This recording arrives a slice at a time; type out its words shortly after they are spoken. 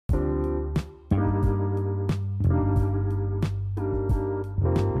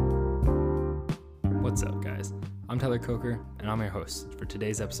I'm Tyler Coker, and I'm your host for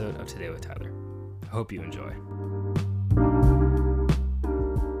today's episode of Today with Tyler. I hope you enjoy.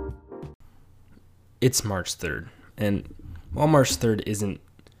 It's March 3rd, and while March 3rd isn't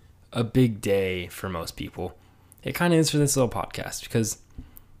a big day for most people, it kind of is for this little podcast, because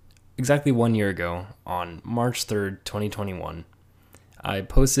exactly 1 year ago, on March 3rd, 2021, I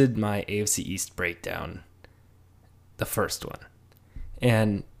posted my AFC East breakdown, the first one,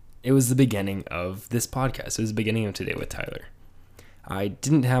 and it was the beginning of this podcast. It was the beginning of Today with Tyler. I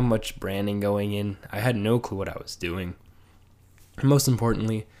didn't have much branding going in. I had no clue what I was doing. And most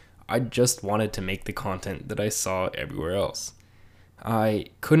importantly, I just wanted to make the content that I saw everywhere else. I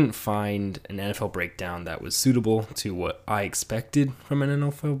couldn't find an NFL breakdown that was suitable to what I expected from an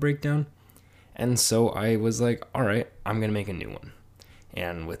NFL breakdown. And so I was like, all right, I'm going to make a new one.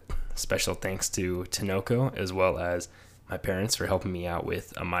 And with special thanks to Tinoco, as well as my parents for helping me out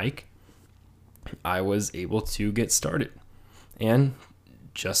with a mic, I was able to get started. And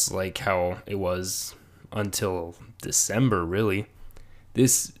just like how it was until December, really,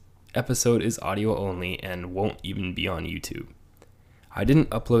 this episode is audio only and won't even be on YouTube. I didn't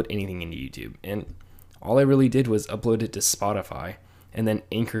upload anything into YouTube, and all I really did was upload it to Spotify, and then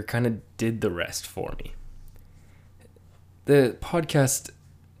Anchor kind of did the rest for me. The podcast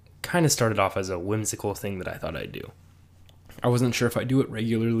kind of started off as a whimsical thing that I thought I'd do. I wasn't sure if I'd do it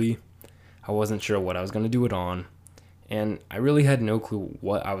regularly. I wasn't sure what I was going to do it on. And I really had no clue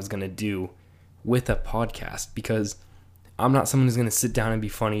what I was going to do with a podcast, because I'm not someone who's going to sit down and be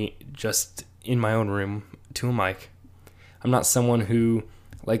funny just in my own room to a mic. I'm not someone who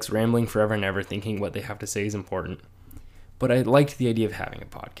likes rambling forever and ever thinking what they have to say is important. But I liked the idea of having a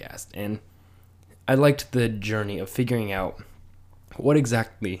podcast. And I liked the journey of figuring out what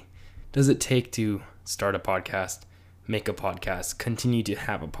exactly does it take to start a podcast, make a podcast, continue to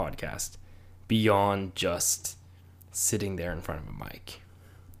have a podcast beyond just sitting there in front of a mic.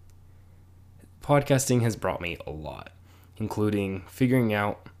 Podcasting has brought me a lot, including figuring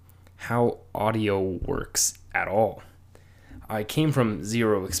out how audio works at all. I came from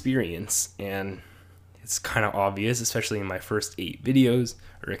zero experience, and it's kind of obvious, especially in my first 8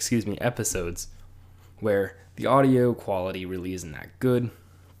 episodes, where the audio quality really isn't that good,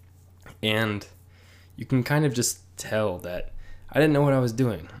 and you can kind of just tell that I didn't know what I was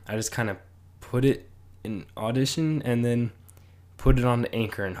doing. I just kind of put it in Audition and then put it on the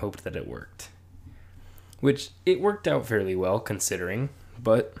Anchor and hoped that it worked. Which, it worked out fairly well considering,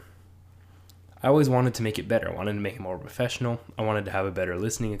 but I always wanted to make it better. I wanted to make it more professional. I wanted to have a better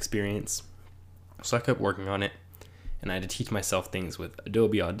listening experience. So I kept working on it, and I had to teach myself things with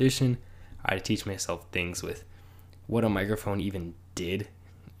Adobe Audition. I had to teach myself things with what a microphone even did,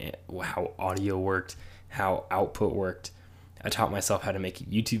 how audio worked, how output worked. I taught myself how to make a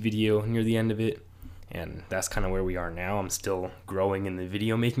YouTube video near the end of it, and that's kind of where we are now. I'm still growing in the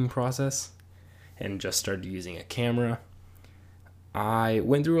video making process and just started using a camera. I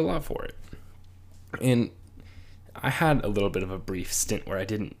went through a lot for it, and I had a little bit of a brief stint where I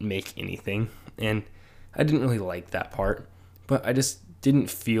didn't make anything, and I didn't really like that part, but I just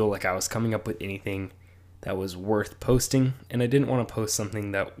didn't feel like I was coming up with anything that was worth posting, and I didn't want to post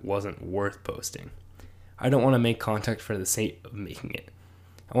something that wasn't worth posting. I don't want to make content for the sake of making it.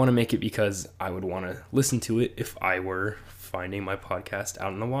 I want to make it because I would want to listen to it if I were finding my podcast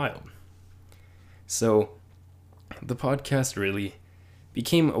out in the wild. So the podcast really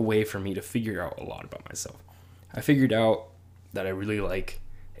became a way for me to figure out a lot about myself. I figured out that I really like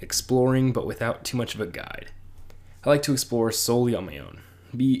exploring, but without too much of a guide. I like to explore solely on my own,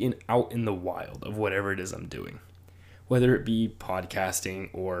 be out in the wild of whatever it is I'm doing, whether it be podcasting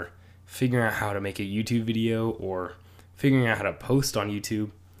or figuring out how to make a YouTube video or figuring out how to post on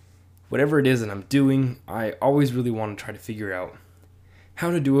YouTube. Whatever it is that I'm doing, I always really want to try to figure out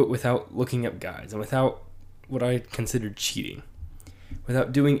how to do it without looking up guides and without what I considered cheating,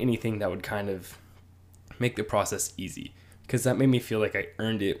 without doing anything that would kind of make the process easy, because that made me feel like I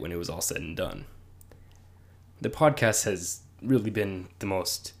earned it when it was all said and done. The podcast has really been the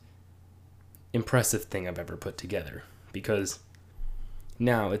most impressive thing I've ever put together, because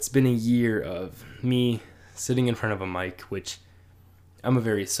now it's been a year of me sitting in front of a mic, which I'm a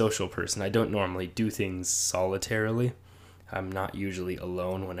very social person. I don't normally do things solitarily. I'm not usually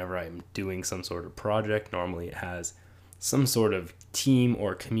alone whenever I'm doing some sort of project. Normally it has some sort of team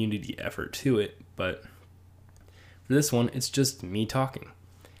or community effort to it, but for this one, it's just me talking,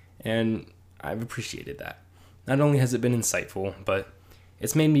 and I've appreciated that. Not only has it been insightful, but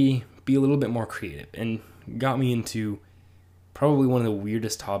it's made me be a little bit more creative and got me into probably one of the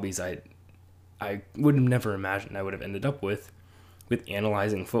weirdest hobbies I would have never imagined I would have ended up with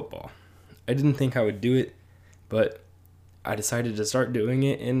analyzing football. I didn't think I would do it, But I decided to start doing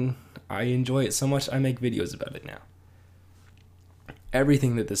it, and I enjoy it so much I make videos about it now.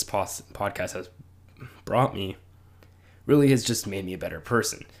 Everything that this podcast has brought me really has just made me a better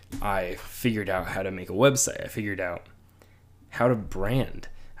person. I figured out how to make a website. I figured out how to brand.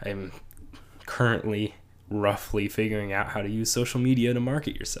 I'm currently roughly figuring out how to use social media to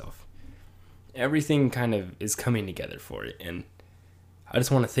market yourself. Everything kind of is coming together for it, and I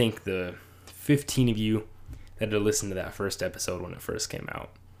just want to thank the 15 of you that had listened to that first episode when it first came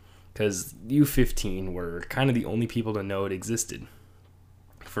out, because you 15 were kind of the only people to know it existed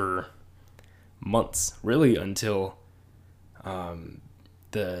for months, really, until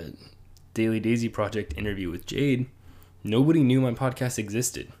the Daily Daisy Project interview with Jade. Nobody knew my podcast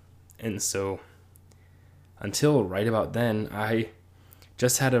existed, and so until right about then, I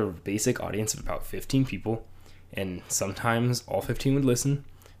just had a basic audience of about 15 people, and sometimes all 15 would listen,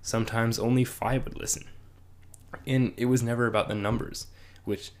 sometimes only 5 would listen. And it was never about the numbers,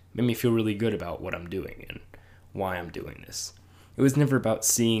 which made me feel really good about what I'm doing and why I'm doing this. It was never about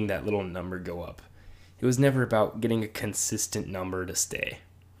seeing that little number go up. It was never about getting a consistent number to stay.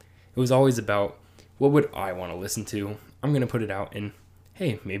 It was always about, what would I want to listen to? I'm going to put it out, and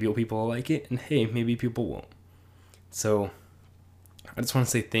hey, maybe people will like it, and hey, maybe people won't. So I just want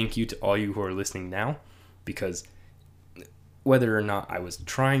to say thank you to all you who are listening now, because whether or not I was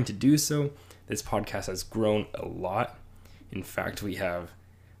trying to do so, this podcast has grown a lot. In fact, we have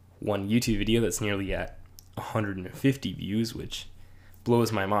one YouTube video that's nearly at 150 views, which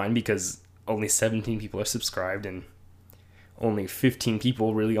blows my mind because only 17 people are subscribed and only 15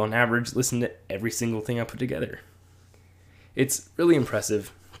 people really on average listen to every single thing I put together. It's really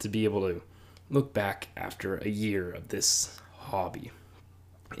impressive to be able to look back after a year of this hobby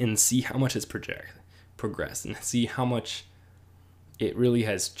and see how much it's progressed and see how much it really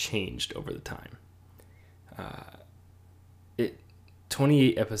has changed over the time.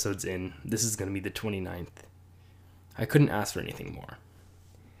 28 episodes in, this is going to be the 29th. I couldn't ask for anything more.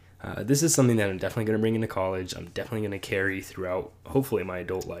 This is something that I'm definitely going to bring into college. I'm definitely going to carry throughout, hopefully, my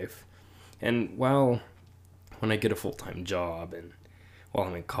adult life. And when I get a full-time job and while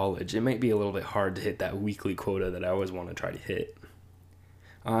I'm in college, it might be a little bit hard to hit that weekly quota that I always want to try to hit.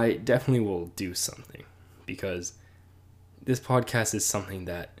 I definitely will do something, because this podcast is something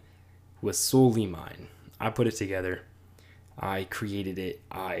that was solely mine. I put it together. I created it.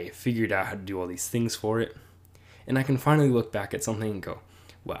 I figured out how to do all these things for it. And I can finally look back at something and go,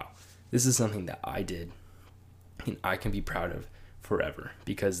 wow, this is something that I did and I can be proud of forever,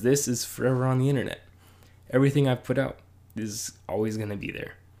 because this is forever on the internet. Everything I've put out is always going to be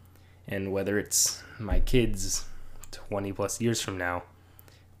there. And whether it's my kids 20 plus years from now,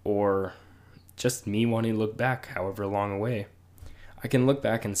 or just me wanting to look back however long away, I can look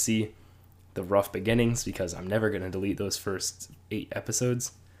back and see the rough beginnings, because I'm never going to delete those first 8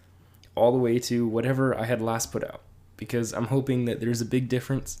 episodes, all the way to whatever I had last put out, because I'm hoping that there's a big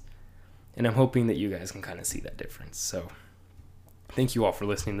difference, and I'm hoping that you guys can kind of see that difference. So thank you all for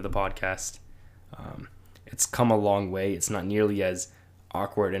listening to the podcast. It's come a long way. It's not nearly as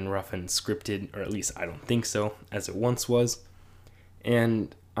awkward and rough and scripted, or at least I don't think so, as it once was.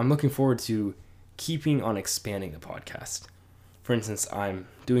 And I'm looking forward to keeping on expanding the podcast. For instance, I'm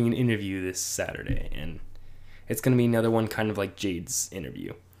doing an interview this Saturday, and it's going to be another one kind of like Jade's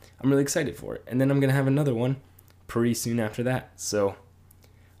interview. I'm really excited for it. And then I'm going to have another one pretty soon after that. So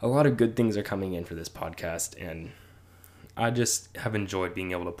a lot of good things are coming in for this podcast, and I just have enjoyed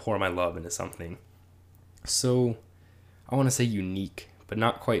being able to pour my love into something so, I want to say unique, but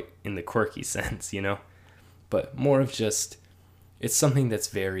not quite in the quirky sense, but more of just, it's something that's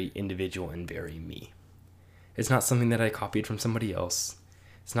very individual and very me. It's not something that I copied from somebody else.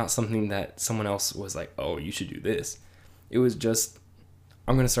 It's not something that someone else was like, oh, you should do this. It was just,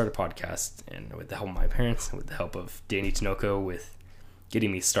 I'm going to start a podcast, and with the help of my parents, and with the help of Danny Tinoco, with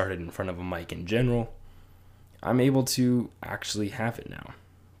getting me started in front of a mic in general, I'm able to actually have it now.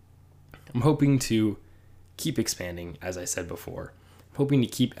 I'm hoping to keep expanding, as I said before. I'm hoping to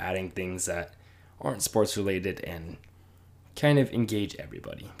keep adding things that aren't sports related and kind of engage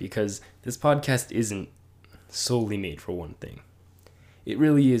everybody, because this podcast isn't solely made for one thing. It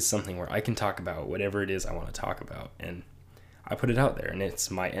really is something where I can talk about whatever it is I want to talk about, and I put it out there, and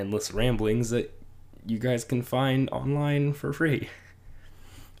it's my endless ramblings that you guys can find online for free.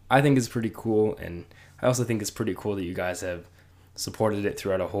 I think it's pretty cool, and I also think it's pretty cool that you guys have supported it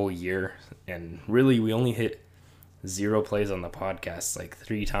throughout a whole year, and really we only hit 0 plays on the podcast like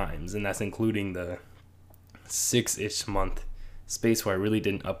 3 times, and that's including the 6-ish month space where I really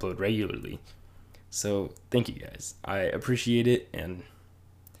didn't upload regularly. So thank you guys. I appreciate it, and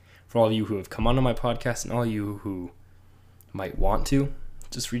for all of you who have come onto my podcast and all of you who might want to,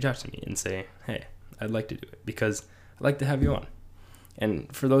 just reach out to me and say, hey, I'd like to do it because I'd like to have you on.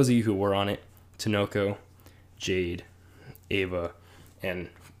 And for those of you who were on it, Tanoko, Jade, Ava, and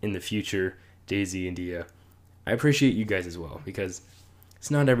in the future, Daisy and Dia, I appreciate you guys as well, because it's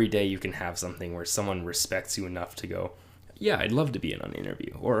not every day you can have something where someone respects you enough to go, yeah, I'd love to be in on an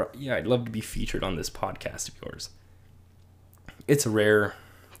interview, or yeah, I'd love to be featured on this podcast of yours. It's a rare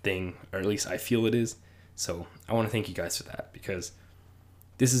thing, or at least I feel it is, so I want to thank you guys for that, because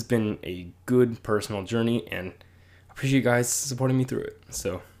this has been a good personal journey, and I appreciate you guys supporting me through it.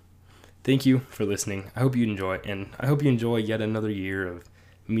 So thank you for listening. I hope you enjoy, and I hope you enjoy yet another year of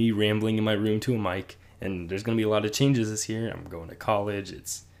me rambling in my room to a mic. And there's going to be a lot of changes this year. I'm going to college.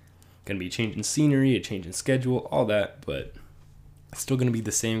 It's going to be a change in scenery, a change in schedule, all that. But it's still going to be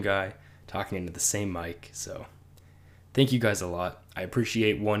the same guy talking into the same mic. So thank you guys a lot. I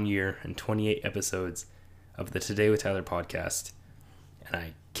appreciate 1 year and 28 episodes of the Today with Tyler podcast. And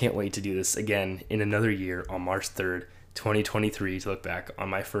I can't wait to do this again in another year on March 3rd, 2023, to look back on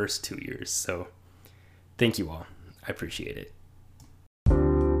my first 2 years. So thank you all. I appreciate it.